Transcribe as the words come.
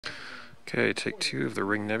Okay, take two of the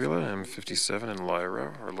Ring Nebula, M57 and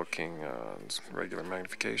Lyra. We're looking regular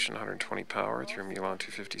magnification, 120 power through Mewlon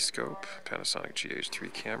 250 scope, Panasonic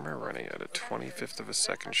GH3 camera running at a 25th of a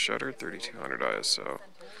second shutter, 3200 ISO.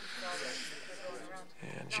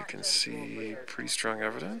 And you can see pretty strong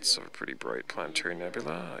evidence of a pretty bright planetary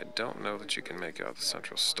nebula. I don't know that you can make out the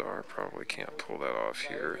central star. Probably can't pull that off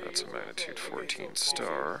here. That's a magnitude 14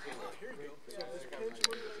 star.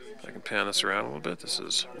 I can pan this around a little bit. This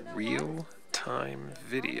is real-time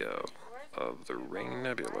video of the Ring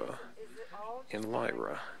Nebula in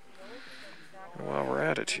Lyra. And while we're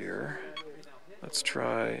at it here, let's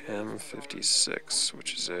try M56,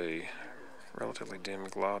 which is a relatively dim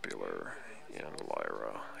globular in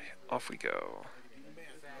Lyra. Off we go.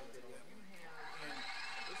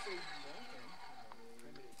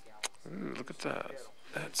 Ooh, look at that.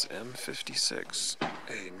 That's M56,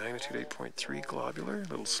 a magnitude 8.3 globular, a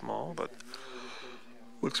little small, but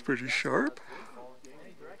looks pretty sharp.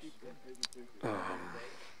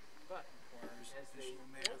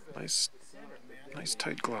 Nice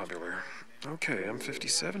tight globular. Okay,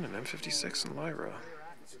 M57 and M56 in Lyra.